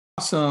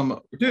Awesome.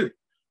 Dude,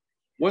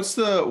 what's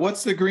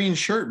the green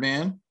shirt,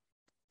 man?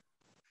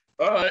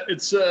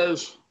 It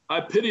says,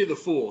 "I pity the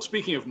fool."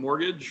 Speaking of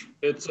mortgage,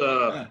 it's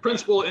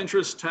principal,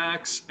 interest,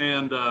 tax,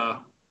 and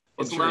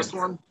what's Insurance. the last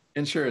one?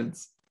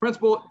 Insurance.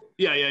 Principal.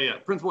 Yeah.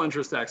 Principal,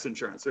 interest, tax,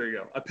 insurance. There you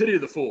go. I pity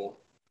the fool.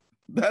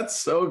 That's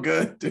so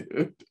good,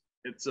 dude.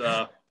 It's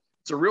a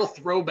real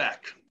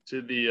throwback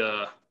to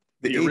the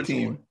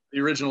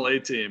original A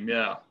team.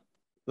 Yeah.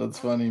 That's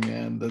funny,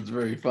 man. That's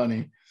very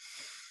funny.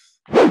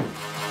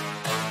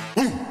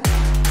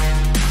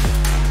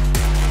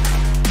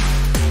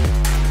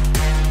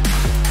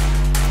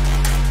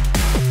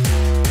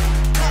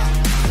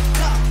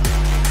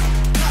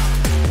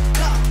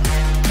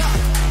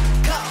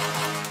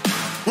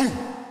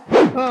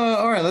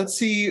 All right, let's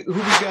see who we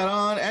got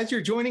on. As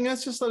you're joining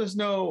us, just let us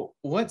know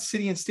what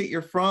city and state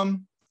you're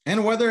from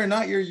and whether or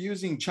not you're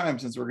using Chime,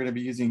 since we're going to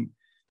be using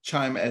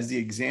Chime as the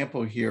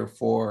example here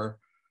for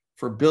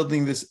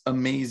building this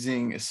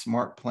amazing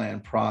smart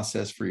plan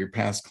process for your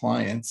past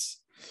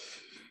clients.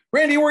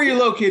 Randy, where are you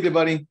located,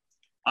 buddy?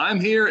 I'm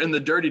here in the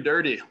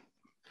dirty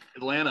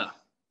Atlanta.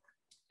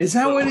 Is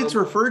that what it's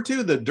referred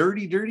to? The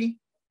dirty?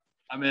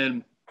 I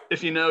mean,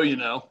 if you know, you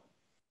know.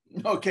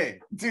 Okay,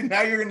 dude,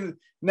 now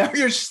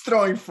you're just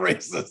throwing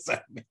phrases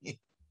at me.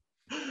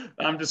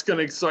 I'm just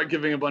going to start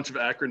giving a bunch of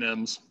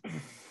acronyms.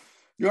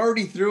 You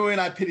already threw in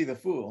 "I pity the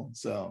fool,"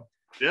 so.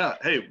 Yeah,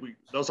 hey,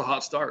 that was a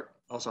hot start.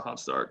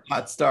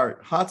 Hot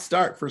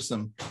start for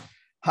some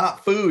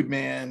hot food,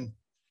 man.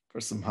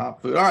 For some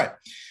hot food. All right.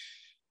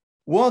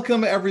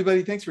 Welcome,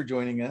 everybody. Thanks for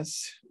joining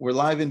us. We're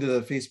live into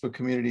the Facebook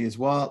community as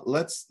well.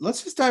 Let's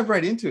just dive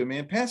right into it,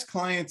 man. Past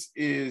clients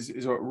is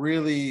what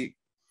really,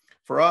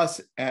 for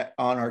us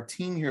on our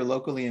team here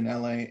locally in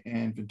LA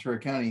and Ventura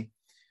County,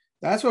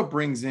 that's what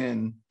brings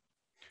in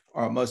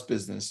our most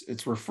business.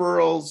 It's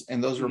referrals,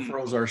 and those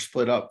referrals are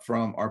split up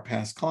from our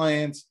past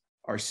clients,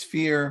 our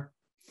sphere,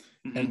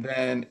 and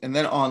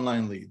then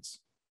online leads.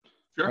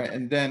 Sure. Right?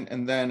 And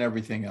then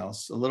everything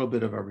else, a little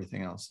bit of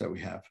everything else that we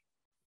have.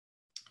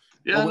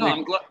 Yeah,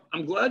 no,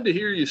 I'm glad to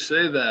hear you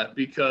say that,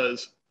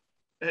 because,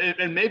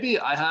 and maybe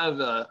I have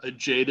a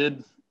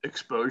jaded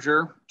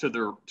exposure to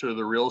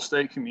the real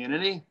estate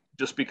community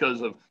just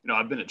because of,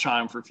 I've been at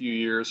Chime for a few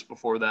years.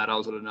 Before that, I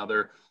was at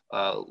another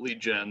lead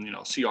gen,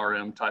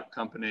 CRM type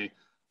company.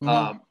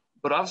 But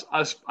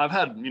I've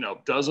had,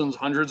 dozens,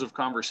 hundreds of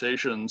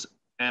conversations,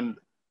 and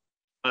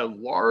a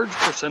large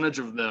percentage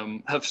of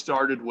them have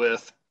started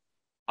with,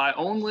 I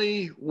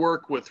only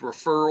work with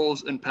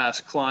referrals and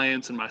past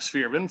clients in my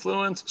sphere of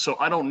influence, so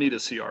I don't need a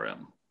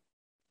CRM,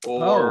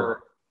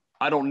 or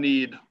I don't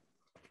need,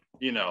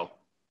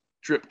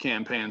 drip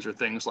campaigns or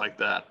things like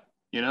that.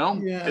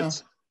 Yeah.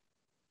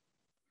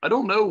 I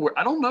don't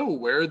know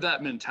where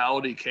that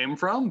mentality came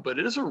from, but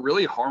it is a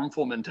really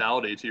harmful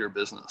mentality to your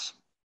business.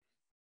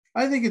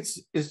 I think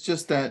it's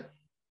just that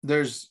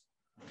there's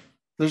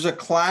a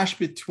clash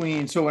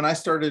between, so when I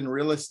started in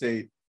real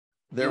estate,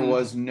 there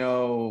was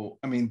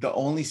the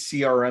only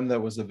CRM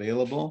that was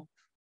available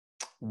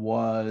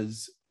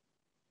was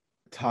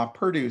Top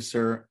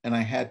Producer, and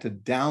I had to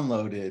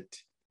download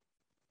it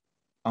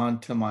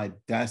onto my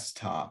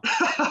desktop.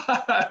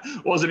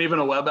 Wasn't even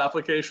a web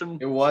application?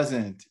 It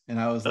wasn't. And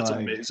I was That's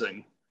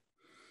amazing.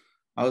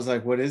 I was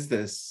like, what is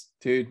this,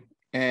 dude?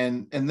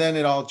 And then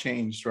it all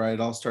changed, right?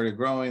 It all started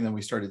growing. Then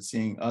we started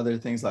seeing other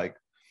things like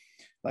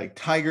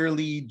Tiger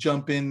Lead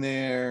jump in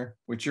there,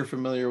 which you're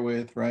familiar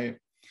with, right?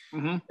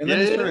 And then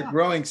it started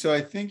growing. So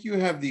I think you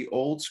have the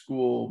old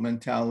school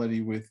mentality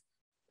with,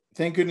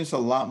 thank goodness a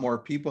lot more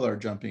people are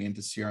jumping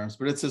into CRMs,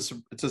 but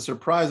it's a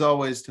surprise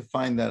always to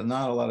find that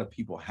not a lot of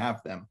people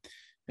have them.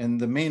 And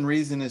the main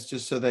reason is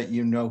just so that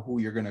you know who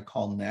you're going to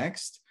call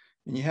next,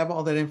 and you have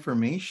all that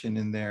information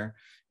in there.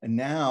 And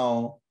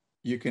now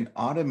you can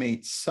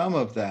automate some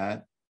of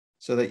that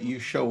so that you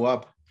show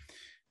up.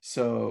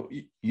 So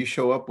you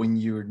show up when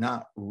you're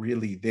not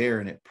really there,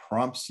 and it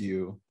prompts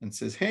you and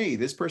says, hey,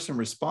 this person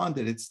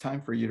responded. It's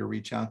time for you to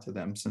reach out to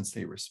them since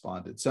they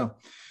responded. So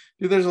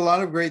dude, there's a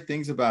lot of great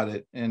things about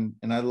it. And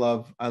I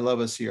love a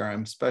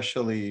CRM,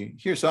 especially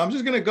here. So I'm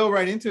just going to go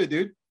right into it,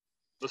 dude.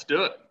 Let's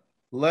do it.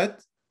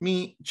 Let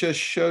me just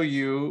show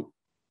you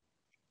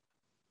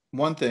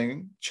one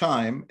thing,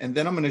 Chime, and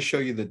then I'm going to show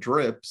you the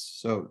drips.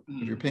 So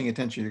if you're paying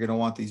attention, you're going to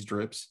want these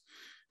drips.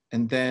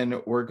 And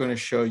then we're going to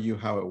show you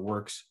how it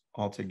works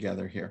all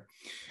together here.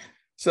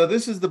 So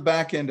this is the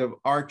back end of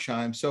our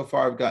Chime. So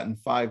far, I've gotten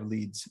 5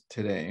 leads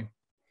today,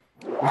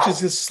 which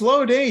is a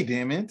slow day,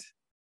 damn it.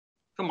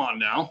 Come on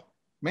now.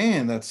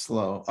 Man, that's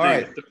slow. All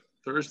right.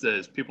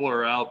 Thursdays, people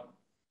are out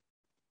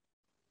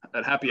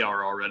at happy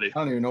hour already. I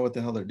don't even know what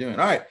the hell they're doing.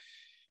 All right.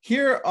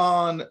 Here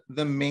on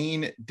the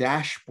main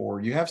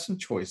dashboard, you have some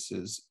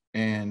choices.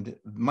 And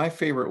my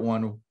favorite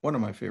one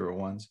of my favorite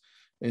ones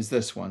is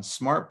this one,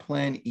 Smart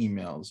Plan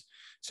Emails.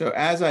 So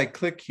as I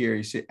click here,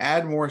 you see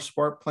add more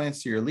smart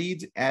plans to your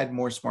leads, add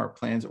more smart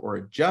plans, or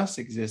adjust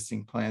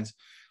existing plans.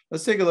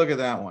 Let's take a look at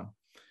that one.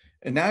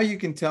 And now you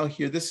can tell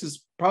here, this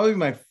is probably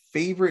my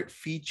favorite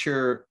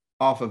feature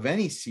off of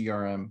any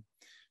CRM,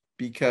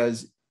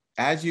 because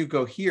as you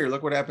go here,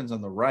 look what happens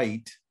on the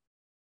right.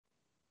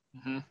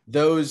 Mm-hmm.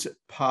 Those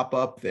pop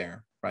up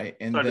there, right?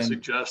 And try then to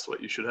suggest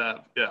what you should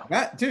have. Yeah.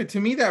 That, dude, to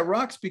me, that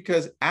rocks,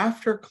 because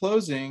after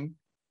closing,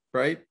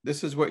 right?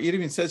 This is what it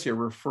even says here,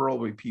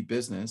 referral repeat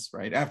business,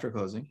 right? After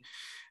closing,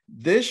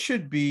 this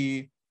should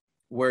be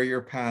where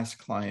your past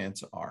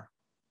clients are.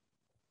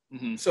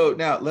 Mm-hmm. So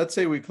now let's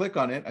say we click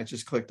on it. I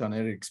just clicked on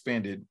it, it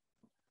expanded.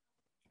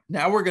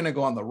 Now we're going to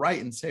go on the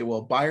right and say,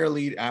 well, buyer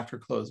lead after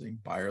closing,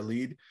 buyer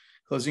lead,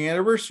 closing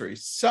anniversary,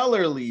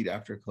 seller lead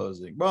after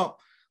closing. Well,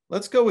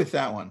 let's go with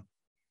that one.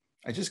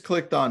 I just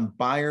clicked on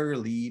buyer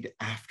lead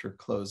after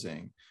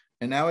closing.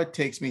 And now it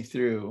takes me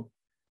through,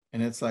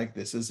 and it's like,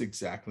 this is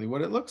exactly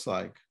what it looks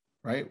like,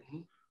 right? Mm-hmm.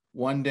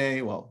 One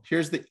day, well,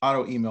 here's the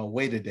auto email,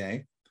 wait a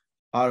day,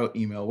 auto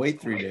email, wait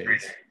 3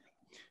 days.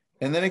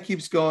 And then it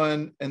keeps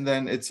going. And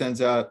then it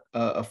sends out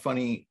a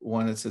funny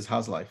one that says,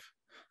 how's life?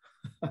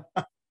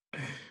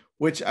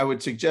 Which I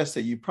would suggest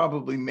that you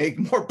probably make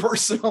more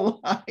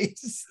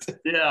personalized.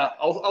 Yeah,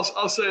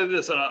 I'll say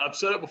this, and I've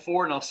said it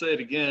before, and I'll say it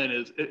again: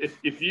 is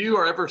if you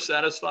are ever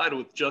satisfied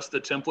with just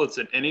the templates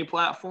in any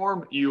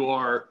platform, you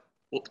are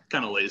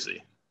kind of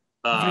lazy.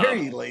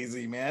 Very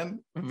lazy,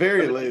 man.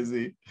 Very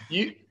lazy.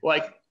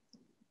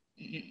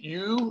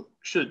 You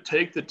should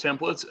take the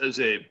templates as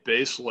a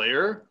base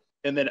layer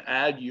and then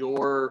add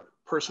your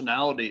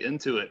personality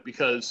into it,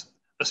 because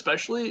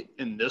especially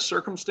in this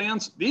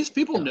circumstance, these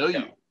people know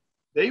you.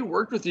 They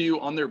worked with you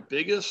on their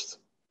biggest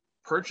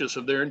purchase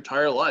of their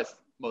entire life,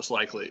 most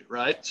likely,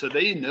 right? So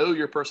they know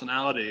your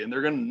personality, and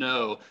they're going to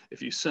know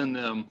if you send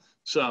them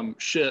some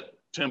shit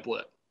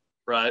template,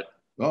 right?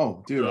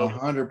 Oh, dude,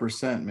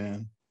 100%,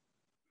 man.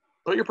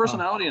 Put your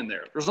personality in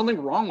there. There's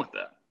nothing wrong with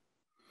that.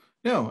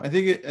 No, I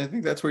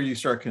think that's where you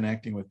start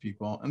connecting with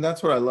people, and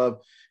that's what I love.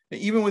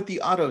 Even with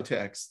the auto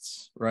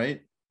texts,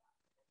 right?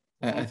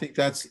 Mm-hmm. I think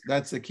that's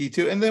the key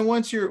too. And then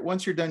once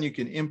you're done, you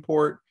can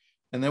import.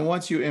 And then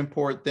once you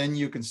import, then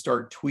you can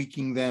start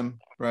tweaking them,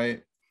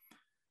 right?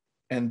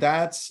 And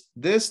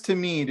this to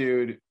me,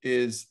 dude,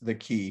 is the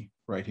key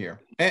right here.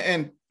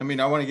 And I mean,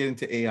 I want to get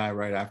into AI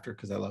right after,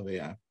 because I love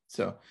AI.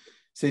 So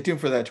stay tuned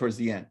for that towards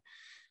the end.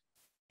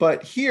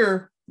 But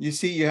here, you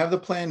see, you have the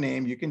plan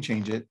name. You can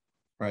change it,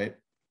 right?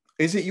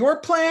 Is it your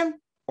plan,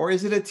 or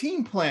is it a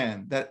team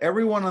plan that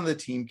everyone on the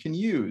team can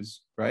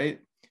use,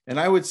 right? And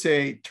I would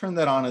say turn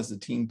that on as a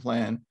team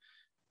plan,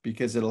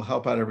 because it'll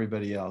help out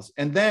everybody else.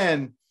 And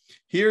then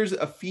here's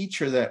a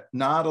feature that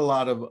not a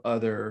lot of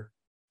other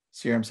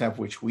CRMs have,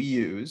 which we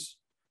use,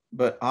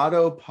 but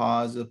auto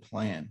pause a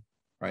plan,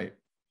 right?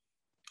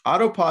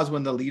 Auto pause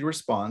when the lead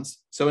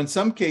responds. So in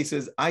some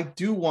cases, I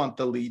do want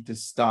the lead to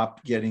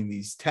stop getting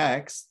these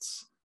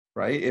texts,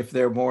 right? If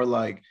they're more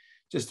like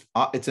just,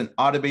 it's an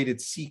automated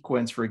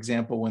sequence, for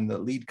example, when the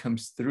lead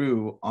comes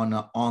through on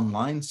an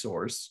online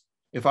source,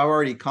 if I've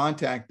already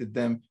contacted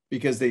them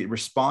because they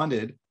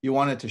responded, you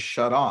want it to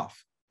shut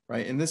off,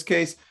 right? In this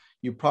case,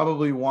 you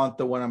probably want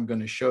the one I'm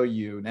going to show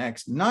you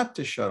next not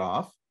to shut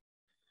off,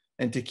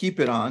 and to keep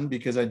it on,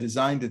 because I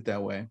designed it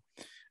that way.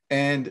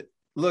 And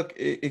look,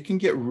 it can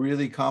get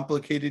really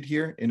complicated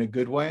here in a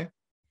good way,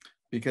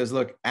 because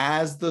look,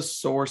 as the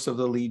source of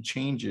the lead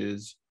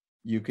changes,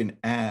 you can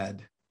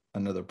add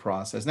another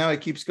process. Now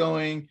it keeps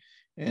going,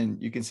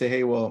 and you can say,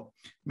 hey, well,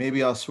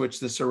 maybe I'll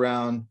switch this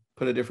around,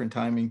 put a different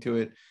timing to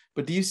it.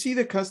 But do you see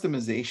the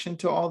customization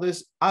to all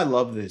this? I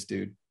love this,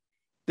 dude.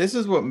 This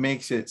is what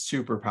makes it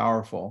super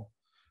powerful,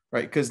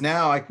 right? Because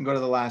now I can go to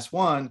the last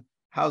one.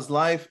 How's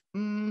life?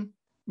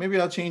 Maybe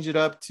I'll change it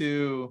up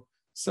to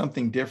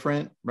something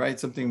different, right?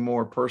 Something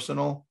more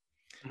personal.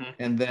 Mm-hmm.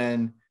 And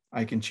then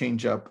I can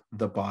change up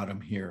the bottom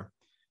here.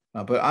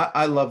 But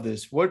I love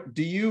this. What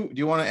do you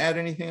want to add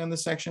anything on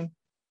this section?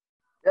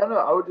 Yeah,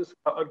 no,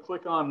 I'd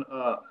click on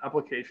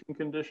application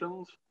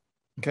conditions.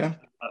 Okay.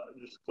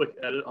 Just click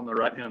edit on the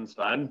right-hand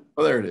side.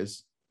 Oh, there it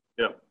is.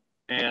 Yep.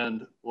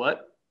 And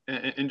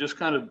just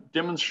kind of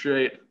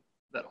demonstrate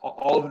that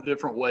all the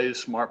different ways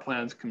smart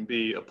plans can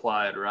be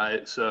applied,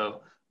 right?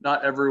 So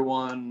not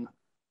everyone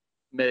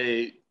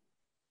may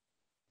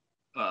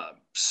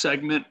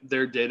segment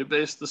their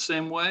database the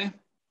same way,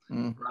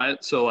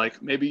 right? So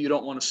like maybe you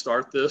don't want to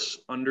start this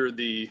under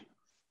the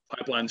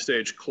pipeline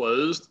stage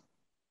closed,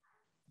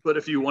 but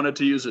if you wanted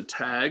to use a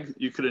tag,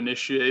 you could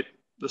initiate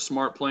the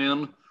smart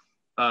plan.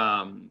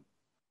 So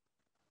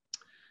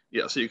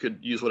you could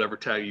use whatever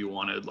tag you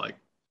wanted, like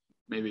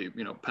maybe,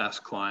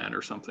 past client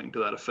or something to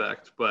that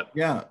effect. But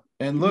yeah,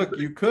 and look,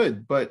 you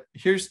could, but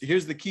here's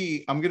the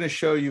key. I'm going to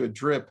show you a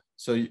drip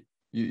so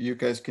you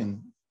guys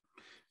can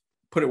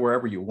put it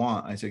wherever you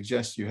want. I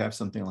suggest you have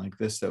something like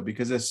this though,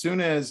 because as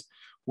soon as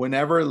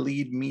whenever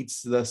lead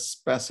meets the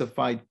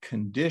specified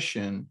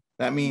condition,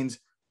 that means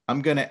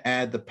I'm going to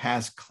add the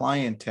past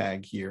client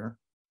tag here,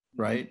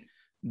 right?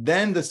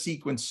 Then the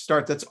sequence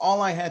starts. That's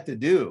all I had to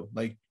do.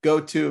 Like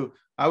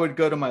I would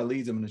go to my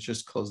leads. I'm going to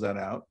just close that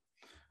out.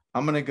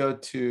 I'm going to go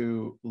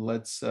to,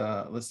 let's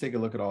take a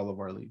look at all of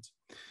our leads.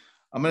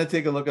 I'm going to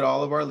take a look at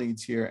all of our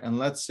leads here. And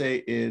let's say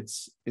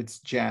it's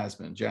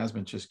Jasmine.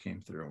 Jasmine just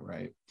came through,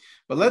 right?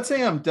 But let's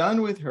say I'm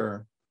done with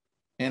her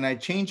and I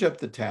change up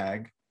the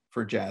tag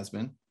for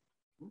Jasmine,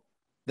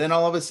 then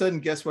all of a sudden,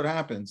 guess what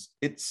happens?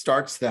 It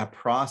starts that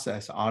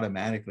process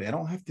automatically. I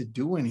don't have to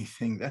do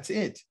anything. That's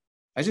it.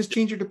 I just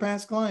change it to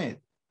past client.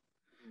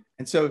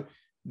 And so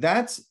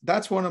that's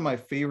one of my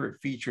favorite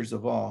features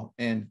of all.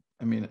 And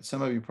I mean,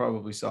 some of you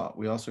probably saw it.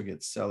 We also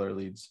get seller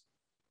leads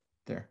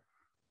there.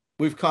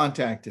 We've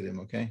contacted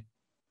him. Okay.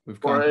 We've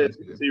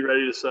contacted him. Is he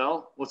ready to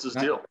sell? What's his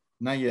deal?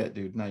 Not yet,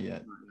 dude. Not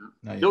yet.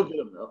 Not yet. You'll get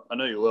him though. I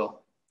know you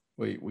will.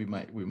 We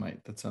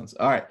might. That sounds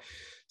all right.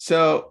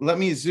 So let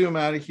me zoom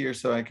out of here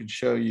so I can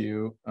show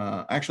you.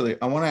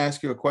 Actually, I want to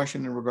ask you a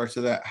question in regards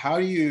to that. How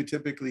do you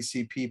typically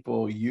see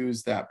people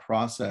use that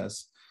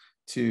process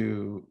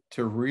to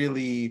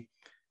really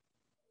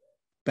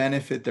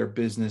benefit their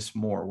business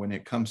more when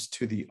it comes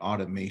to the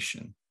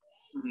automation?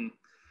 Mm-hmm.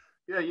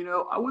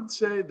 Yeah, I would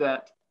say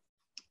that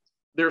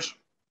there's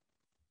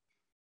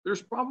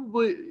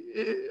probably,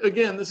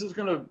 again, this is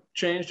going to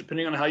change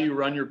depending on how you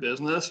run your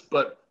business,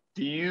 but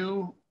do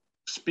you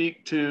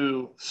speak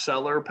to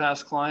seller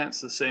past clients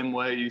the same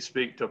way you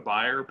speak to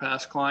buyer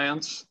past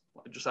clients?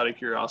 Just out of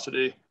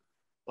curiosity,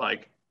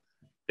 like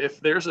if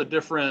there's a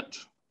different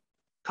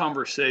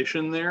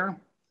conversation there,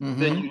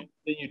 then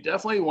you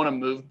definitely want to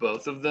move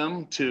both of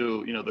them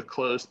to, the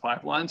closed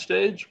pipeline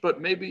stage, but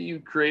maybe you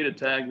create a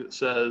tag that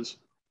says,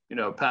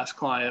 past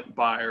client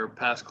buyer,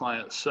 past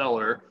client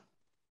seller,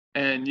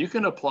 and you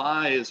can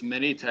apply as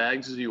many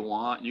tags as you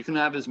want. You can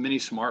have as many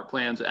smart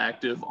plans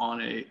active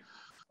on a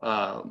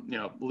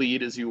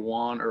lead as you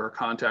want, or a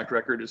contact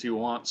record as you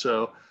want.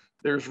 So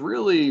there's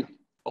really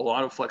a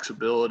lot of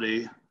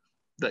flexibility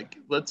that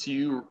lets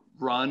you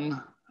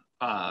run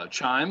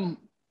Chime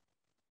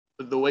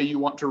the way you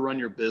want to run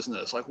your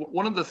business. Like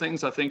one of the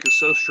things I think is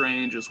so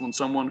strange is when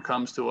someone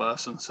comes to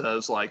us and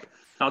says like,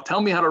 now tell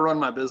me how to run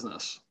my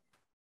business.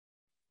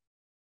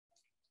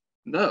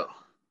 No,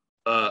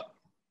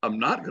 I'm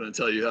not going to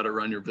tell you how to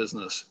run your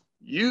business.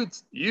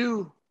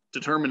 You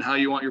determine how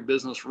you want your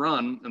business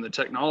run, and the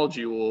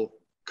technology will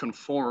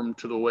conform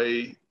to the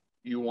way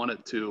you want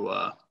it to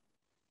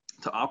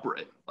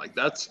operate. Like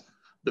that's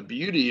the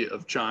beauty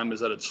of Chime,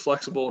 is that it's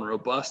flexible and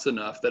robust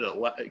enough that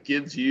it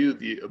gives you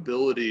the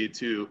ability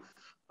to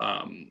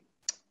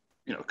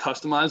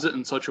customize it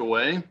in such a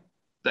way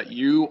that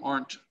you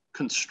aren't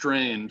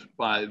constrained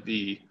by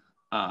the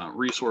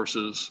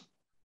resources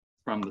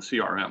from the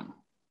CRM.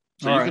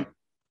 So you can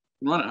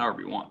run it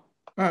however you want.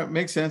 All right,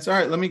 makes sense. All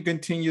right, let me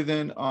continue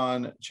then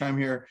on Chime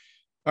here.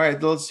 All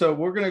right, so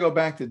we're going to go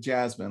back to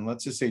Jasmine.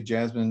 Let's just say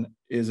Jasmine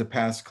is a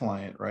past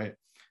client, right?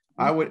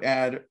 I would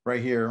add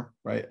right here,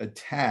 right, a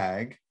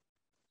tag.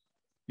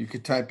 You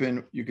could type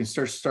in, you can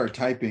start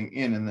typing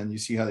in, and then you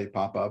see how they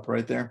pop up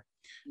right there.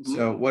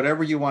 So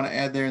whatever you want to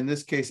add there, in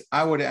this case,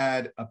 I would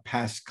add a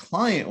past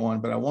client one,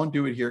 but I won't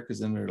do it here because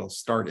then it'll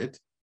start it,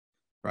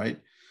 right?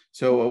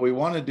 So what we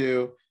want to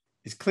do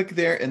is click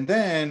there, and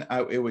then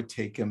it would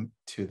take him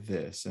to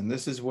this. And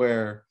this is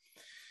where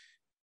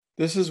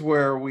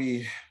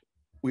we've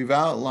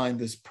outlined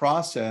this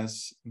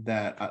process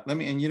that let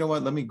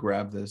me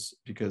grab this,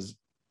 because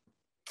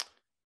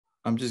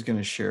I'm just going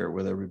to share it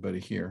with everybody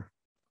here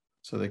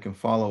so they can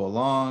follow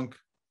along.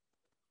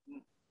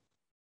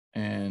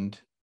 And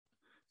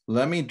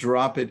let me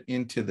drop it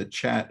into the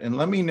chat, and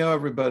let me know,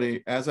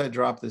 everybody, as I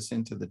drop this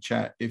into the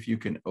chat, if you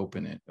can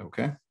open it.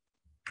 Okay.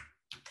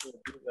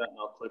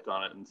 I'll click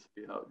on it and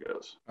see how it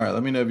goes. All right,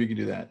 let me know if you can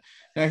do that.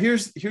 Now,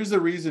 here's the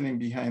reasoning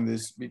behind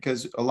this,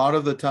 because a lot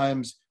of the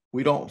times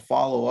we don't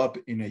follow up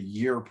in a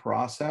year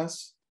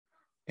process,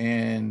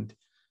 and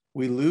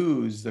we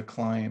lose the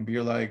client. But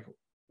you're like,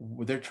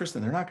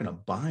 Tristan, they're not going to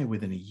buy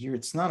within a year.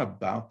 It's not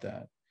about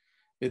that.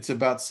 It's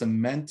about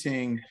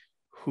cementing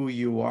who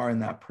you are in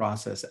that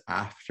process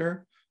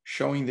after,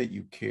 showing that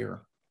you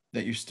care,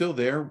 that you're still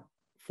there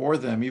for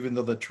them, even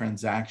though the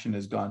transaction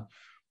is gone.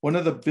 One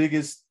of the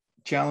biggest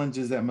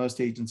challenges that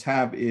most agents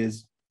have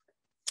is,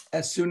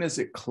 as soon as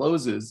it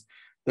closes,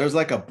 there's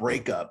like a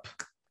breakup.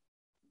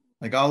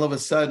 Like all of a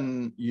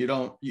sudden,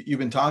 you've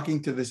been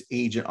talking to this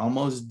agent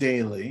almost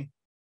daily,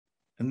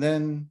 and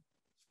then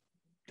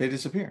they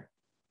disappear.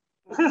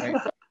 Right?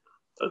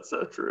 That's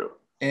so true.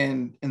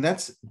 And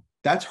that's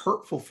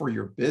hurtful for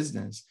your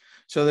business.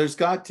 So there's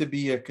got to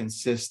be a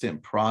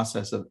consistent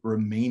process of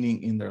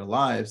remaining in their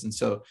lives. And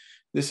so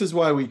this is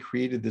why we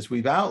created this.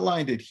 We've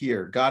outlined it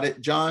here. Got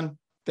it, John?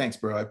 Thanks,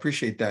 bro. I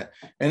appreciate that.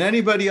 And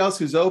anybody else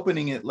who's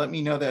opening it, let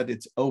me know that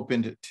it's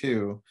opened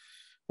too.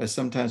 But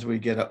sometimes we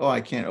get,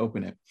 I can't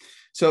open it.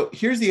 So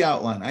here's the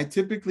outline. I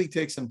typically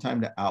take some time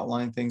to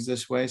outline things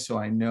this way, so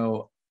I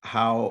know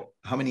how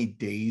many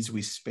days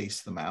we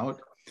space them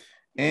out.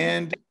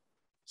 And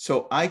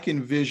so I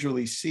can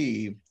visually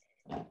see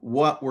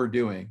what we're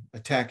doing, a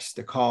text,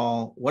 a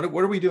call, what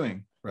are we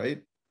doing,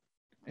 right?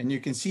 And you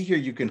can see here,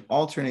 you can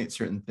alternate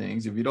certain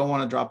things. If you don't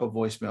want to drop a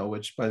voicemail,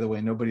 which by the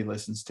way, nobody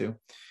listens to,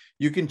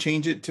 you can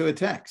change it to a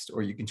text,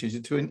 or you can change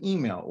it to an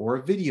email or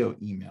a video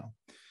email,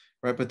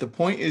 right? But the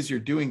point is you're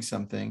doing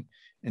something.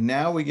 And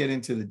now we get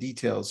into the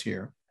details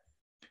here.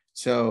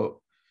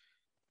 So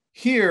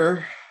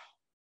here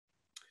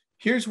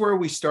here's where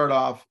we start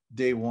off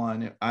day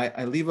one.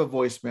 I leave a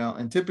voicemail,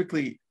 and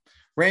typically,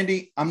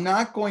 Randy, I'm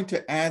not going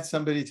to add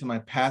somebody to my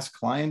past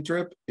client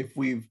drip if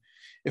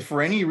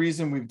for any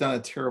reason we've done a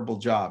terrible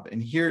job.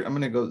 And here, I'm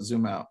going to go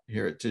zoom out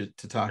here to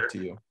talk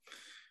to you.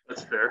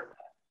 That's fair.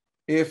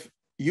 If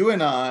you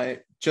and I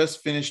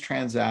just finished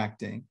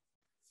transacting,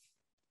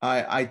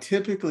 I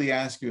typically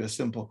ask you a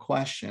simple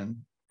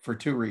question for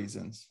two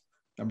reasons.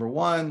 Number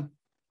one,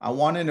 I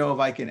want to know if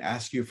I can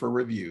ask you for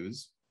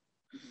reviews.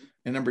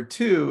 And number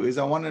two is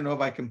I want to know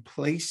if I can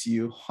place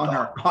you on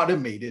our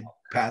automated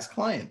past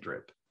client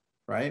drip,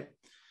 right?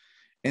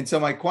 And so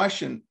my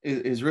question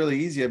is really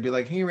easy. I'd be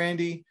like, hey,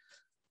 Randy,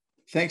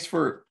 thanks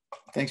for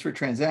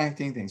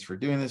transacting. Thanks for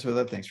doing this with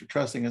us. Thanks for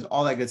trusting us,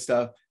 all that good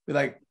stuff. Be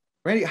like,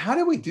 Randy, how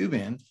do we do,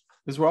 man?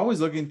 Because we're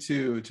always looking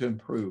to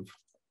improve.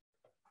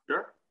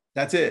 Sure.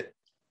 That's it.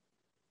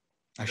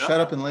 I shut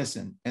up and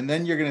listen. And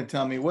then you're going to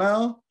tell me,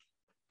 well,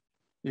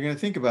 you're going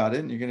to think about it,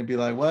 and you're going to be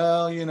like,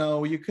 well,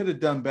 you could have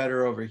done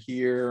better over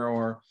here,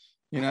 or,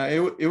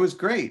 it was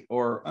great,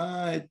 or,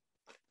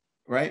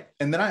 right.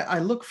 And then I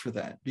look for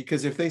that,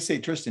 because if they say,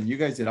 Tristan, you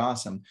guys did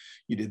awesome.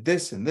 You did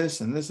this and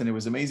this and this, and it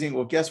was amazing.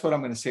 Well, guess what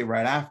I'm going to say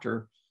right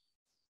after?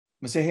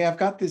 I'm going to say, hey, I've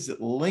got this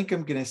link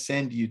I'm going to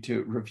send you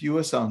to review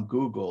us on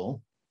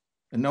Google.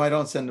 And no, I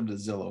don't send them to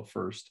Zillow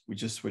first. We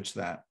just switch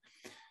that.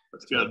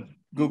 That's good.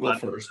 Google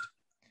first.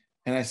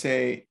 And I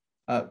say,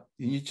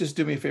 you just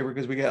do me a favor,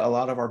 because we get a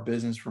lot of our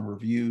business from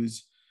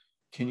reviews.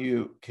 Can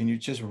you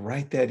just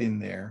write that in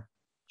there?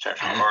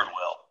 Check your hard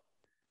will.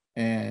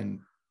 And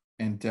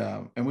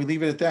we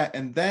leave it at that.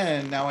 And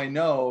then now I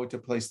know to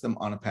place them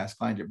on a past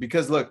client drip.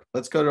 Because look,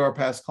 let's go to our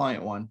past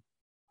client one.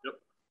 Yep.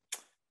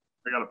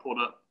 I got it pulled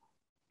up.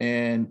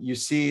 And you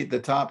see the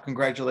top,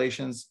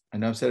 congratulations. I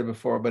know I've said it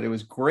before, but it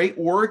was great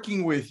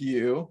working with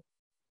you.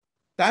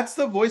 That's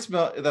the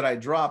voicemail that I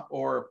drop,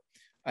 or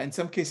in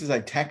some cases I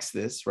text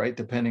this, right?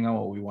 Depending on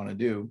what we want to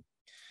do.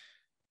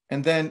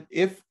 And then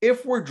if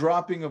we're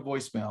dropping a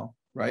voicemail,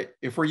 right?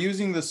 If we're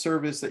using the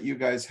service that you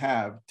guys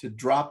have to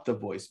drop the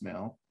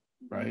voicemail,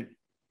 right?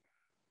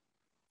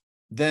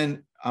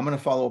 Then I'm going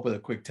to follow up with a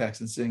quick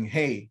text and saying,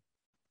 hey,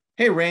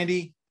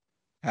 Randy,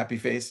 happy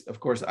face. Of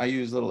course, I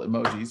use little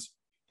emojis.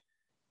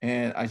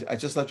 And I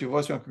just left you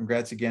a voicemail.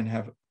 Congrats again.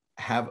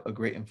 Have a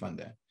great and fun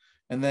day.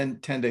 And then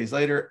 10 days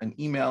later, an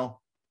email.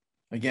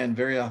 Again,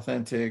 very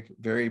authentic,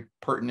 very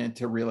pertinent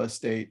to real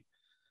estate.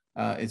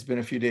 It's been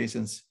a few days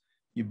since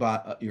you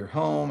bought your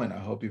home, and I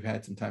hope you've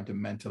had some time to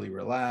mentally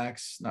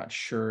relax. Not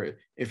sure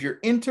if you're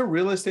into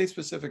real estate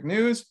specific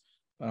news,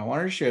 but I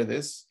wanted to share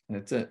this, and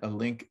it's a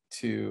link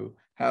to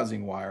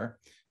Housing Wire,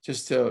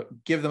 just to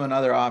give them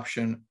another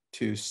option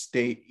to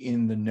stay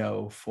in the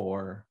know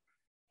for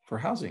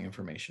housing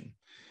information.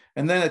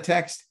 And then a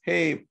text,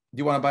 hey, do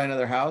you want to buy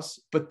another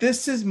house? But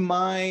this is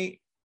my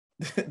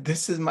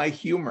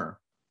humor.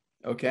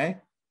 Okay.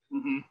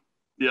 Mm-hmm.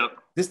 Yep.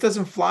 This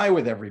doesn't fly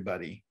with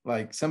everybody.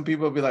 Like, some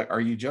people will be like, are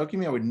you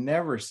joking me? I would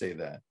never say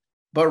that.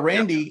 But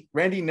Randy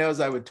knows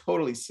I would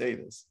totally say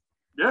this.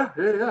 Yeah,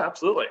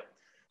 absolutely.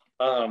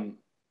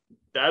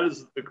 That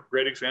is a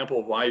great example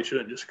of why you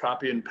shouldn't just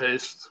copy and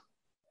paste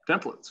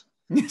templates.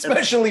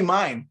 Especially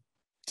mine.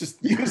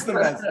 Just use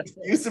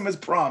them as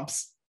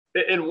prompts.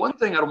 And one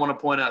thing I want to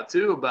point out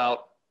too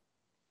about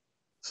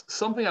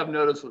something I've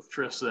noticed with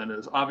Tristan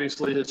is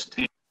obviously his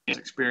team has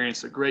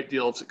experienced a great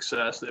deal of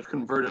success. They've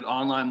converted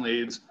online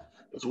leads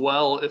as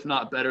well, if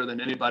not better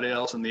than anybody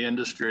else in the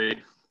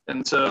industry.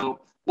 And so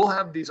we'll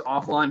have these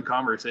offline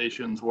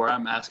conversations where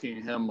I'm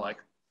asking him like,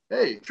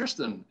 hey,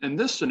 Tristan, in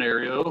this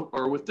scenario,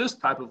 or with this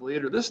type of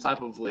lead or this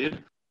type of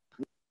lead.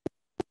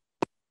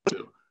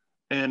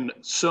 And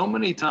so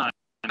many times,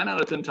 9 out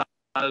of 10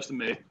 times to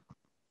me,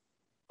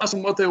 ask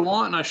them what they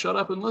want, and I shut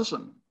up and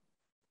listen.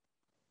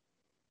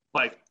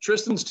 Like,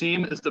 Tristan's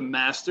team is the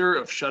master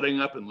of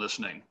shutting up and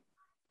listening.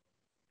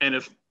 And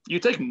if you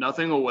take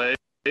nothing away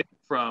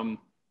from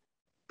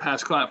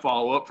past client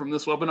follow-up from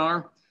this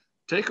webinar,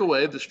 take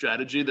away the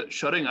strategy that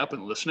shutting up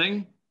and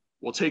listening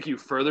will take you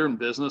further in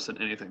business than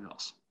anything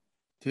else.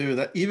 Dude,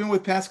 that even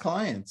with past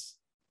clients,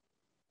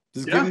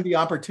 just give them the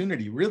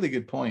opportunity. Really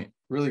good point.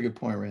 Really good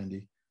point,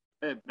 Randy.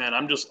 Hey, man,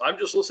 I'm just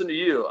listening to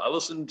you. I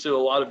listen to a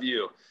lot of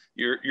you.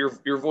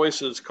 Your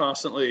voice is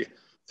constantly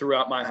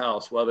throughout my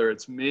house, whether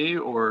it's me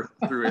or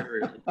through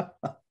Ariel.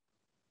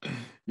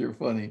 You're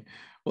funny.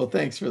 Well,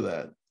 thanks for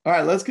that. All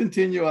right, let's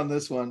continue on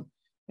this one.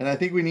 And I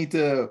think we need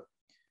to,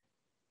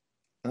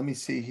 let me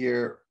see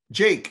here.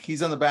 Jake,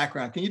 he's on the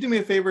background. Can you do me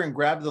a favor and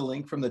grab the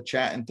link from the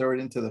chat and throw it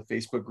into the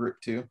Facebook group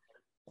too?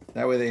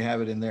 That way they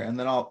have it in there. And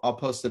then I'll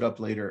post it up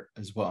later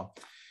as well.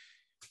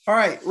 All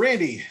right,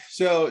 Randy.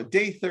 So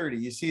day 30,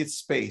 you see it's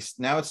spaced.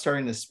 Now it's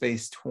starting to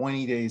space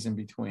 20 days in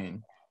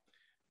between,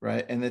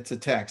 right? And it's a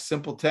text,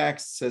 simple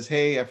text, says,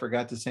 hey, I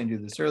forgot to send you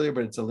this earlier,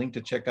 but it's a link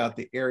to check out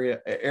the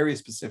area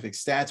specific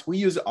stats. We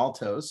use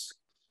Altos,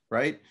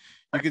 right?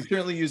 You can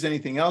certainly use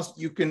anything else.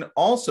 You can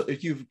also,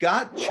 if you've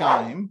got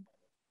Chime,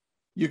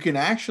 you can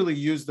actually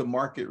use the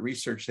market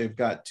research they've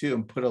got too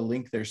and put a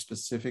link there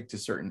specific to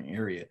certain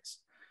areas.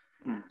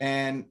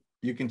 And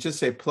you can just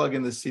say plug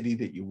in the city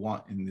that you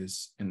want in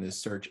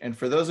this search. And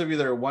for those of you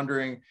that are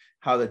wondering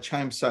how the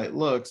Chime site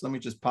looks, let me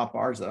just pop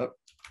ours up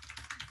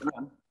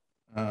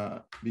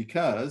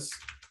because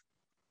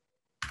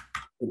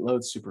it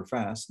loads super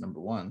fast, number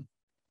one.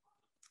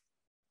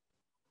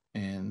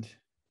 And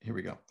here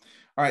we go.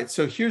 All right,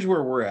 so here's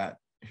where we're at.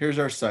 Here's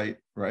our site,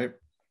 right?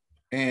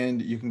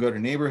 And you can go to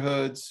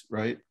neighborhoods,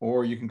 right?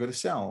 Or you can go to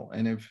sell.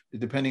 And if,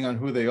 depending on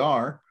who they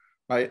are,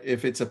 right?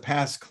 If it's a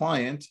past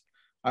client,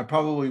 I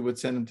probably would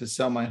send them to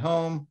sell my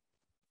home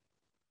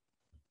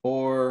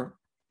or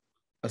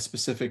a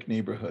specific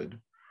neighborhood,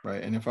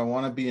 right? And if I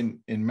want to be in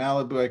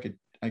Malibu,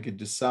 I could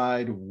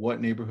decide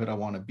what neighborhood I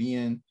want to be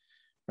in,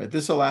 right?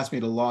 This will ask me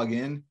to log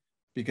in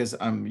because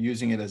I'm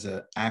using it as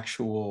an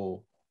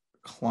actual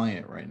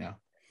client right now.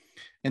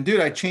 And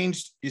dude, I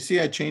changed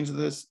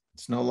this.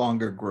 It's no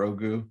longer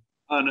Grogu.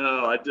 I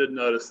know, I did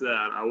notice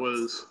that. I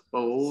was a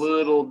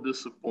little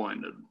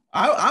disappointed.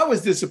 I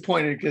was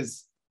disappointed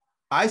because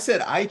I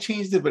said I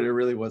changed it, but it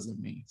really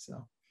wasn't me.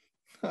 So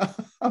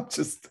I'm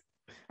just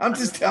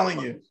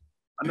telling you.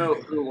 I know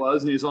who it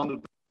was, and he's on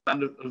the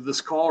end of this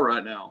call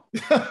right now.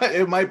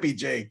 It might be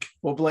Jake.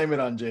 We'll blame it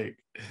on Jake.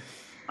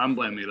 I'm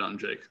blaming it on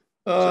Jake.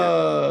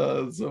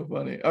 Oh, that's so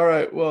funny. All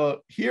right.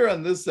 Well, here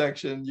on this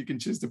section, you can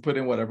choose to put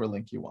in whatever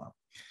link you want.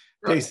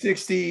 Right. Day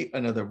 60,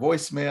 another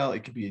voicemail. It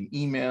could be an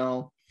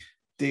email.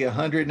 Day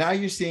 100. Now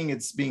you're seeing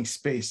it's being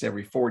spaced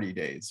every 40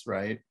 days,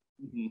 right?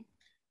 Mm-hmm.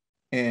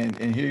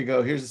 And here you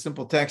go. Here's a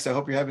simple text. I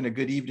hope you're having a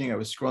good evening. I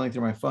was scrolling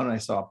through my phone and I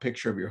saw a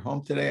picture of your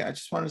home today. I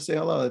just wanted to say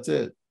hello. That's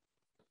it.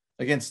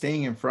 Again,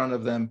 staying in front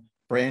of them,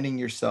 branding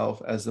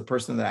yourself as the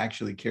person that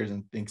actually cares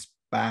and thinks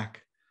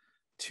back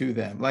to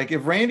them. Like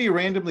if Randy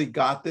randomly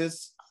got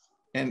this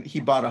and he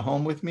bought a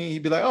home with me,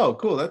 he'd be like, oh,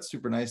 cool. That's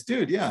super nice,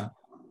 dude. Yeah.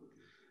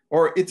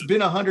 Or it's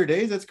been 100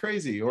 days. That's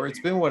crazy. Or it's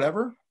been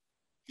whatever.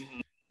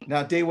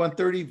 Now, day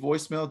 130,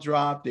 voicemail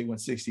drop. Day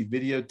 160,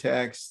 video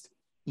text,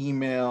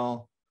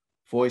 email,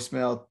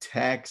 voicemail,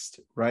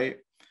 text, right?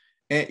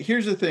 And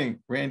here's the thing,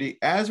 Randy,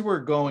 as we're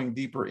going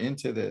deeper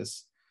into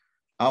this,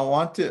 I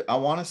want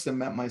to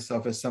cement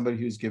myself as somebody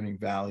who's giving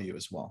value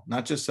as well,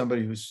 not just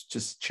somebody who's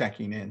just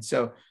checking in.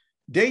 So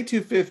day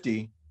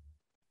 250,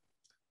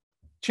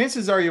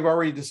 chances are you've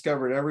already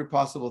discovered every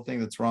possible thing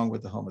that's wrong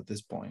with the home at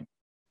this point,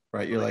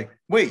 right? You're like,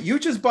 wait, you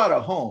just bought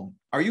a home.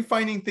 Are you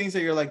finding things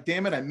that you're like,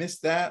 damn it, I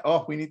missed that.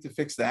 Oh, we need to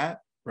fix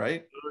that,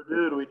 right?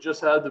 Dude, we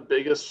just had the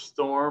biggest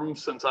storm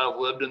since I've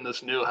lived in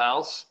this new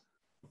house.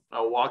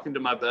 I walk into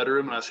my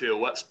bedroom and I see a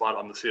wet spot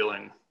on the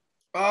ceiling.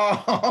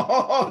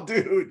 Oh,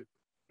 dude,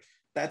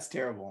 that's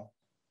terrible.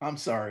 I'm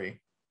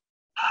sorry.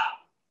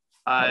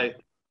 I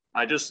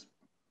just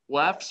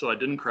laughed, so I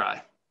didn't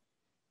cry.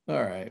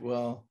 All right,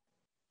 well,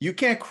 you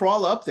can't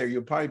crawl up there.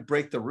 You'll probably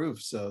break the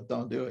roof, so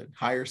don't do it.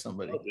 Hire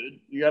somebody. Oh, dude,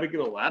 you got to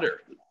get a ladder.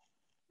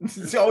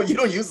 Oh, you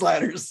don't use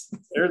ladders.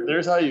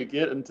 There's how you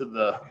get into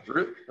the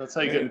roof. That's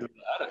how you get into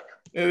the attic.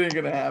 It ain't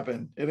gonna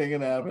happen. It ain't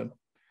gonna happen.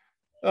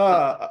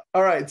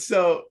 All right,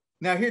 so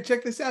now here,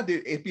 check this out,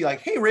 dude. It'd be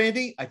like, hey,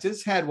 Randy, I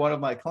just had one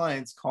of my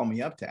clients call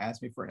me up to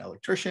ask me for an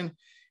electrician.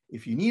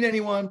 If you need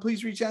anyone,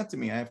 please reach out to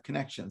me. I have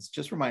connections.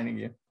 Just reminding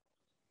you.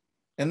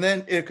 And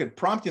then it could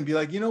prompt him, be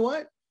like, you know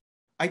what?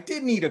 I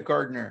did need a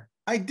gardener.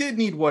 I did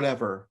need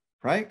whatever,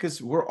 right?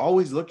 Because we're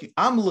always looking.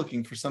 I'm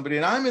looking for somebody,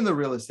 and I'm in the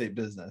real estate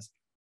business.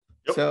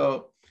 Yep.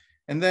 So,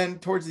 and then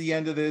towards the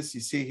end of this, you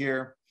see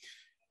here,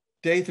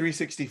 day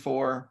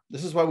 364.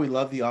 This is why we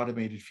love the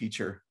automated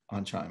feature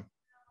on Chime,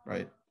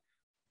 right?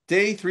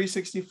 Day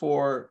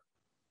 364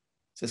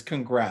 says,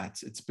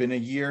 congrats. It's been a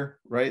year,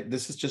 right?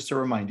 This is just to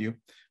remind you,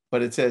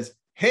 but it says,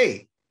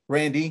 hey,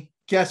 Randy,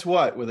 guess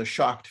what? With a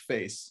shocked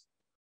face,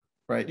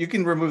 right? You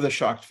can remove the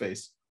shocked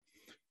face.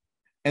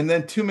 And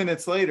then 2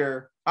 minutes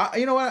later,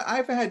 you know what?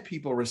 I've had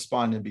people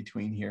respond in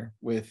between here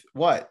with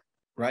what?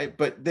 Right?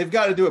 But they've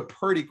got to do it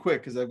pretty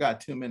quick because I've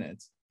got 2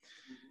 minutes.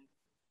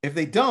 If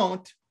they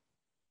don't,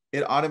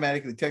 it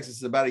automatically texts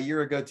us about a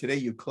year ago today,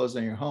 you closed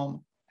on your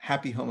home.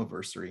 Happy home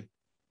anniversary.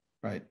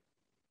 Right?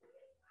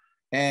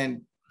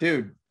 And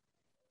dude,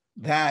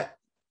 that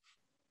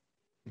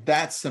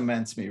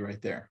cements me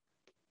right there.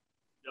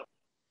 Yep.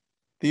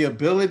 The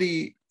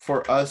ability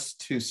for us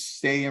to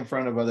stay in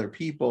front of other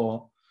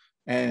people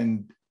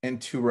and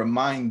to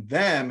remind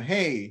them,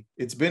 hey,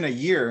 it's been a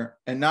year,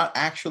 and not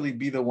actually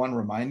be the one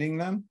reminding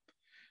them.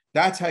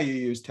 That's how you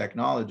use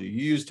technology.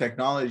 You use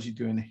technology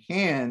to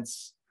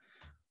enhance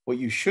what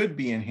you should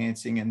be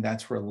enhancing, and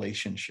that's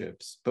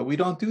relationships. But we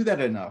don't do that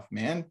enough,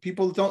 man.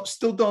 People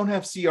still don't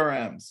have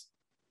CRMs.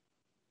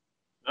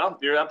 No,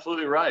 you're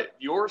absolutely right.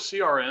 Your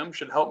CRM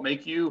should help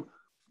make you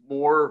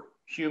more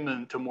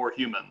human to more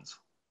humans.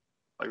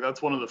 Like,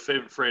 that's one of the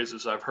favorite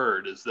phrases I've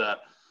heard, is that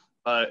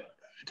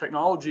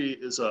technology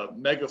is a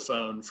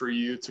megaphone for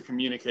you to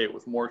communicate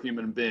with more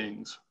human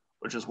beings,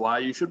 which is why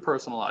you should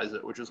personalize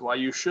it, which is why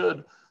you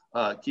should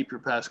keep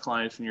your past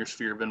clients and your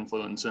sphere of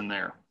influence in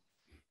there.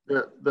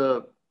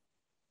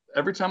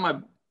 Every time I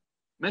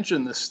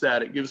mention this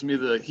stat, it gives me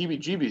the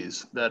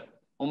heebie-jeebies that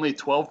only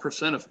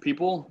 12% of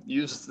people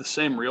use the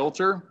same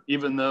realtor,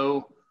 even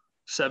though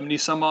 70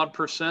 some odd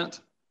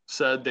percent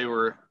said they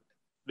were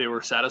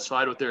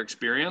satisfied with their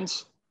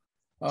experience.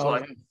 So Oh,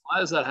 like,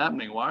 why is that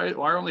happening? Why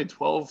are only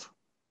 12%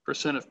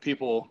 of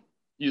people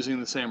using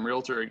the same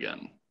realtor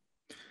again?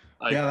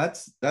 Like, yeah,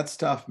 that's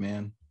tough,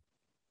 man.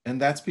 And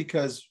that's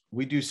because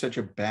we do such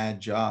a bad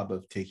job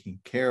of taking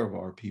care of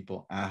our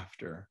people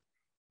after.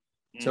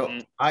 So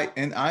I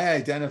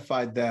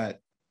identified that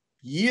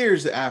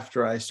years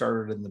after I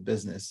started in the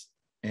business.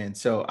 And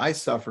so I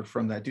suffered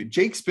from that, dude.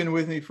 Jake's been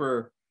with me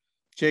for,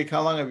 Jake,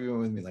 how long have you been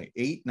with me? Like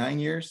 8, 9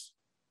 years?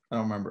 I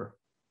don't remember.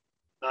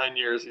 9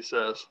 years, he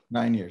says.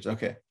 9 years.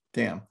 Okay.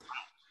 Damn.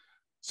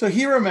 So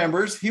he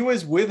remembers he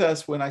was with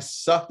us when I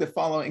sucked at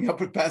following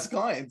up with past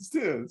clients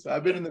too. So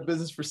I've been in the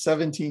business for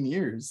 17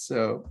 years.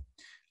 So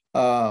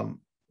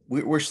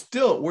we're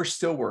still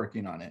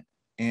working on it.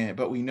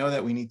 But we know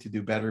that we need to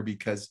do better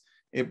because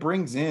it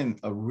brings in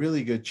a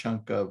really good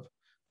chunk of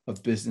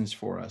business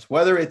for us,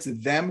 whether it's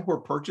them who are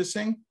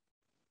purchasing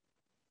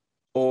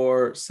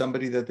or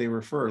somebody that they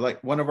refer.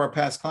 Like one of our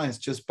past clients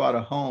just bought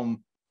a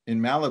home in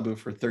Malibu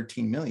for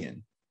 13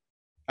 million.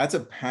 That's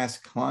a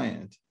past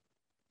client,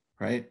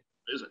 right?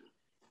 Is it?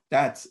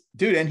 That's,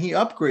 dude, and he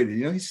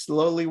upgraded, he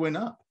slowly went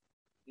up,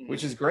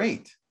 which is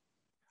great.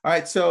 All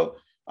right, so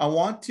I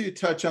want to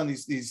touch on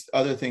these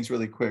other things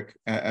really quick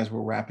as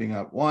we're wrapping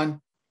up.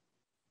 One,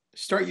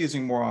 start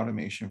using more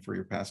automation for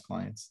your past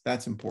clients.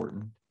 That's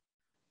important.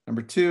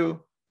 Number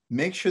two,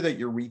 make sure that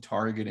you're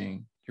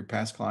retargeting your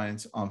past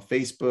clients on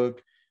Facebook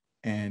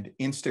and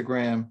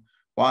Instagram.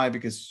 Why?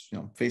 Because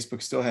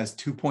Facebook still has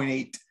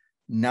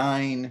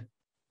 2.89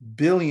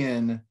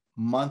 billion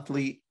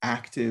monthly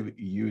active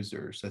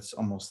users. That's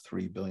almost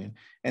 3 billion.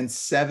 And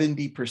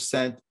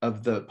 70%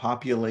 of the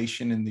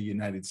population in the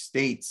United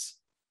States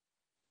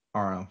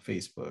are on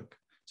Facebook.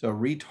 So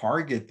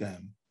retarget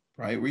them,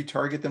 right?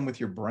 Retarget them with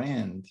your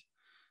brand.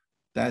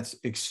 That's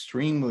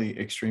extremely,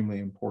 extremely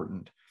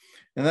important.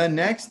 And then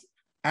next,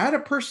 add a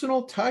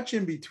personal touch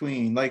in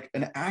between, like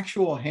an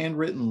actual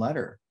handwritten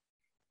letter,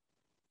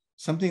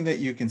 something that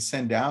you can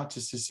send out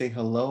just to say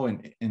hello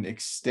and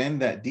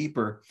extend that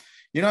deeper.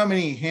 You know how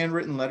many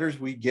handwritten letters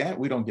we get?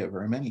 We don't get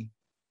very many.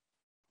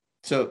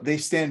 So they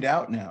stand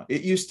out now.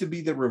 It used to be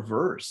the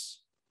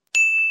reverse.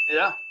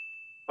 Yeah.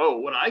 Oh,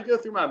 when I go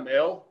through my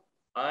mail,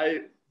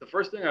 the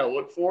first thing I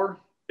look for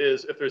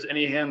is if there's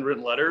any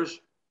handwritten letters,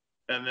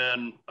 and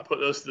then I put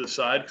those to the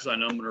side because I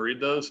know I'm going to read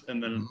those,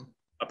 and then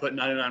I put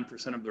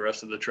 99% of the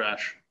rest of the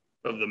trash,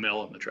 of the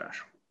mail, in the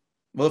trash.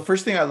 Well, the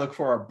first thing I look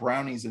for are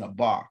brownies in a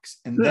box,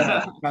 and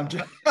then I'm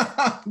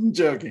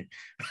joking.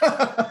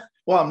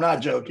 Well, I'm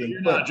not joking.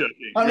 You're not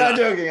joking. I'm not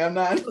joking. I'm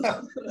not.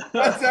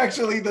 That's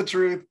actually the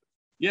truth.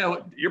 Yeah,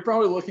 you're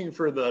probably looking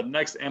for the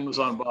next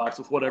Amazon box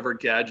with whatever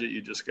gadget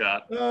you just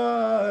got.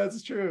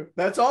 That's true.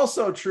 That's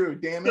also true.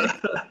 Damn it.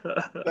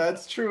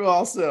 That's true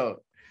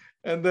also.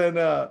 And then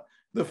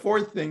the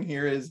fourth thing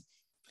here is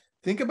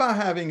think about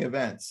having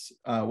events,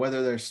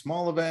 whether they're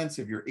small events,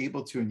 if you're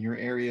able to in your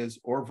areas,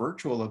 or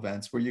virtual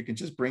events where you can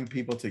just bring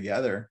people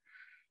together.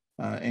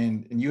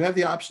 And you have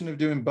the option of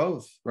doing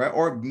both, right?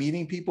 Or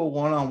meeting people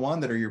one-on-one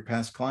that are your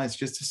past clients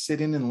just to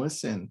sit in and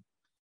listen,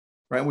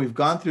 right? We've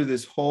gone through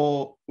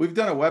we've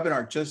done a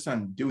webinar just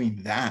on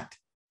doing that,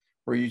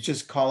 where you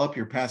just call up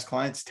your past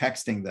clients,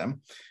 texting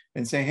them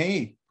and say,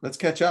 hey, let's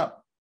catch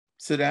up,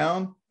 sit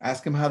down,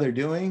 ask them how they're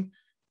doing.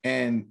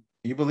 And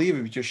you believe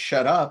if you just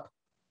shut up,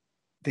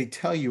 they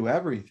tell you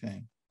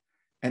everything.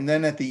 And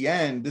then at the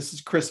end, this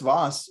is Chris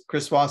Voss.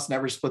 Chris Voss,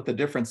 Never Split the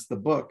Difference, the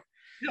book.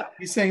 Yeah.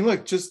 He's saying,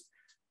 look, just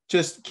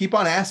keep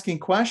on asking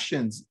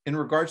questions in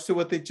regards to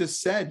what they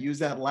just said. Use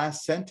that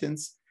last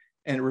sentence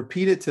and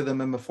repeat it to them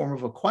in the form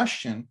of a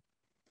question.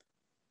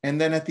 And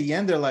then at the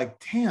end, they're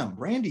like, damn,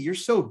 Randy, you're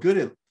so good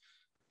at,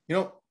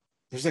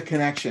 there's a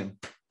connection.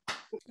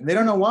 And they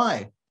don't know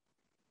why,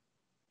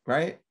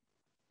 right?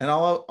 And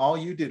all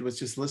you did was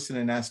just listen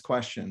and ask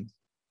questions,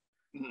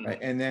 right?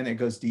 And then it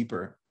goes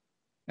deeper.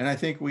 And I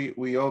think we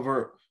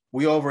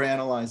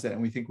overanalyze that,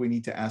 and we think we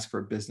need to ask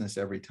for business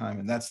every time.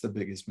 And that's the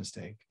biggest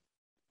mistake,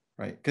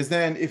 right? Because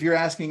then if you're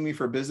asking me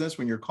for business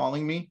when you're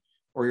calling me,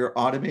 or you're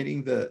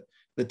automating the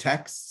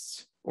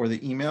texts or the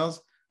emails,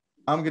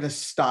 I'm going to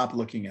stop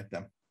looking at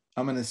them.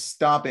 I'm going to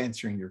stop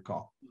answering your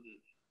call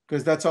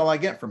because that's all I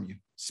get from you.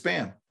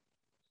 Spam.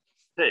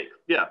 Take.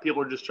 Yeah,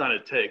 people are just trying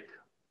to take.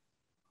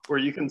 Where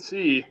you can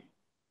see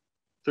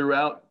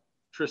throughout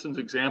Tristan's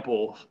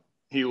example,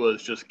 he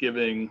was just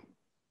giving.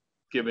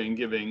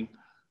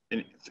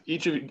 And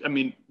each of you, I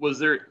mean, was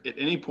there at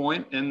any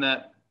point in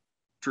that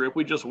trip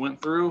we just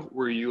went through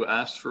where you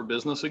asked for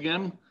business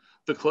again?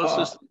 The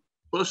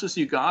closest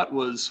you got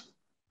was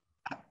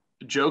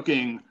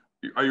joking,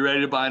 are you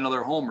ready to buy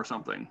another home or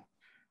something?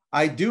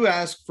 I do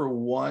ask for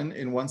one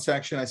in one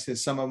section. I said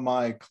some of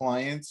my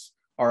clients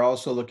are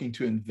also looking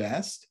to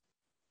invest.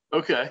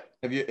 Okay.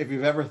 If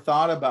you've ever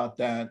thought about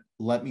that,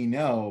 let me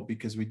know,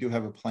 because we do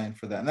have a plan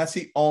for that. And that's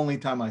the only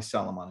time I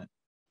sell them on it.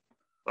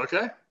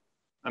 Okay.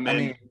 I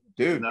mean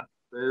dude, that's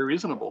very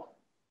reasonable.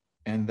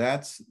 And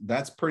that's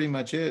pretty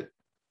much it,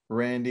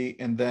 Randy.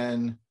 And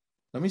then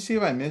Let me see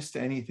if I missed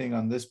anything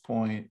on this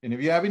point. And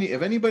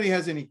if anybody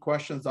has any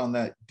questions on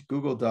that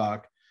Google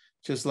Doc,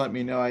 just let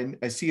me know.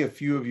 I see a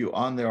few of you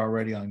on there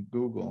already on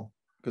Google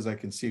because I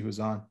can see who's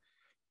on.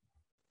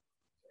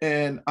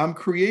 And I'm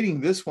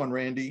creating this one,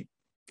 Randy,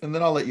 and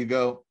then I'll let you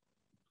go.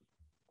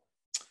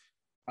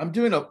 I'm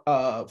doing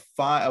a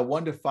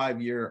 1 to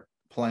 5 year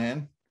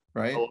plan,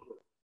 right?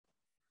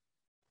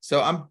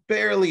 So I'm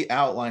barely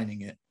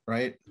outlining it,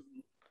 right?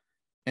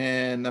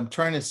 And I'm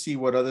trying to see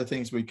what other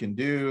things we can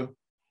do,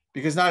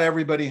 because not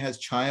everybody has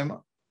Chime,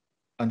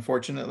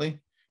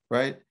 unfortunately,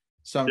 right?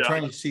 So I'm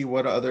trying to see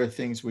what other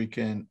things we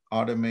can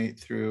automate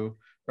through,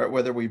 right?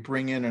 Whether we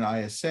bring in an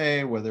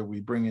ISA, whether we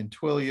bring in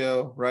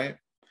Twilio, right?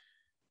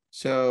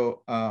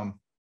 So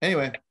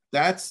anyway,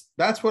 that's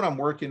what I'm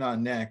working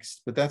on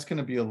next, but that's going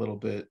to be a little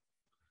bit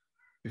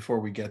before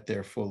we get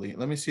there fully.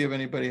 Let me see if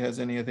anybody has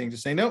anything to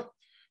say. Nope.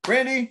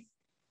 Randy,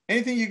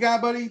 anything you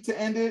got, buddy, to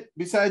end it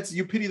besides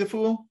you pity the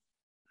fool?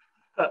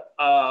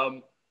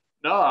 No,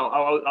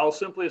 I'll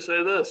simply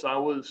say this. I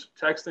was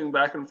texting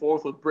back and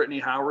forth with Brittany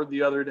Howard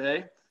the other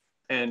day,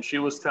 and she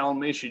was telling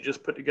me she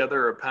just put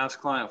together a past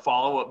client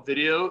follow-up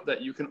video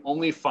that you can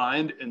only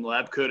find in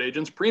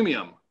LabCoatAgents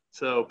Premium.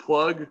 So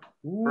plug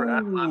her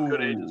at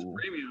LabCoatAgents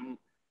Premium.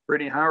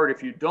 Brittany Howard,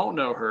 if you don't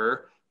know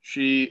her,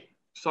 she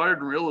started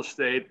in real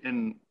estate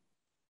and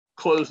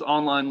closed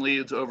online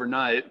leads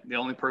overnight. The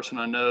only person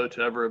I know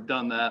to ever have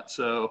done that.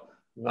 So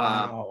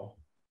wow.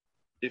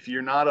 If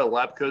you're not a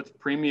LabCoat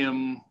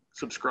Premium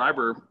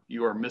subscriber,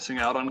 you are missing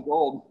out on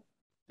gold.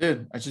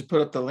 Dude, I just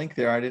put up the link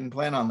there. I didn't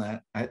plan on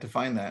that. I had to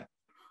find that.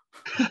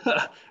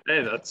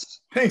 Hey,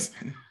 that's thanks,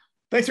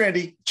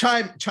 Randy.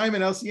 Chime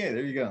and LCA.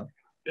 There you go.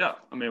 Yeah,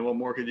 I mean, what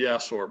more could you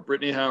ask for?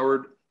 Brittany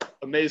Howard,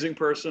 amazing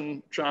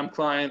person, Chime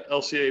client,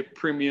 LCA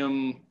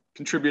Premium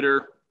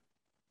contributor.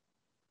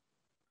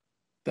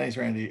 Thanks,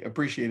 Randy.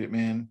 Appreciate it,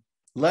 man.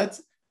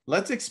 Let's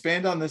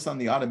expand on this on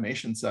the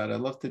automation side. I'd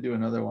love to do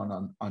another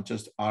one on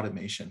just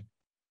automation.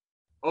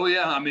 Oh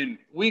yeah, I mean,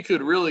 we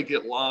could really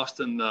get lost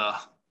in the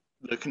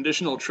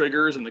conditional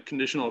triggers and the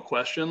conditional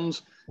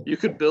questions. You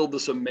could build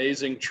this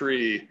amazing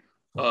tree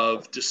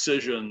of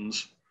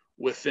decisions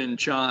within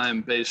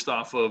Chime based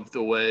off of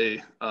the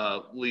way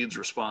leads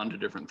respond to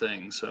different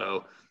things.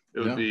 So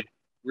it would be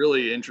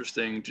really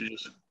interesting to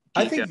just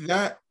I think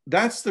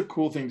that's the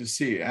cool thing to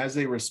see as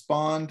they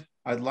respond.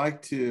 I'd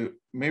like to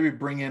maybe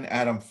bring in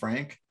Adam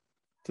Frank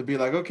to be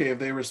like, okay, if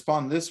they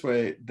respond this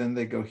way, then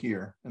they go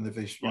here. And if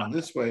they respond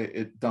this way,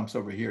 it dumps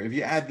over here. If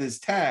you add this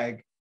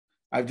tag,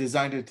 I've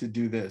designed it to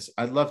do this.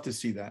 I'd love to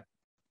see that.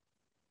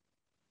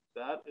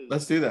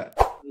 Let's do that.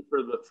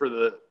 For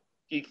the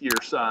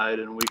geekier side,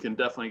 and we can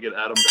definitely get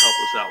Adam to help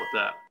us out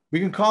with that. We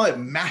can call it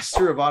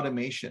Master of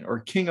Automation or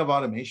King of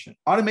Automation.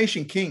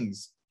 Automation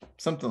Kings,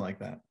 something like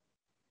that.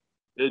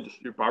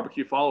 Just your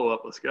barbecue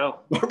follow-up. Let's go.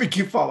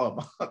 Barbecue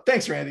follow-up.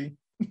 Thanks, Randy.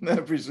 I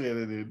appreciate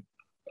it, dude.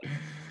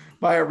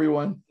 Bye,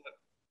 everyone.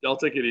 Y'all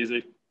take it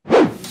easy.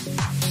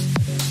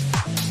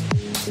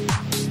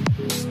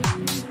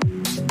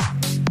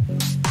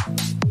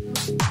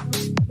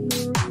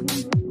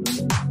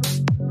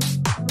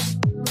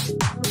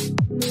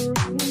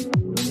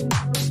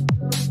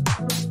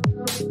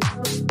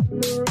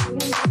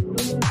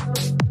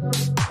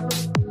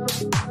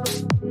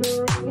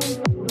 Thank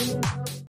you.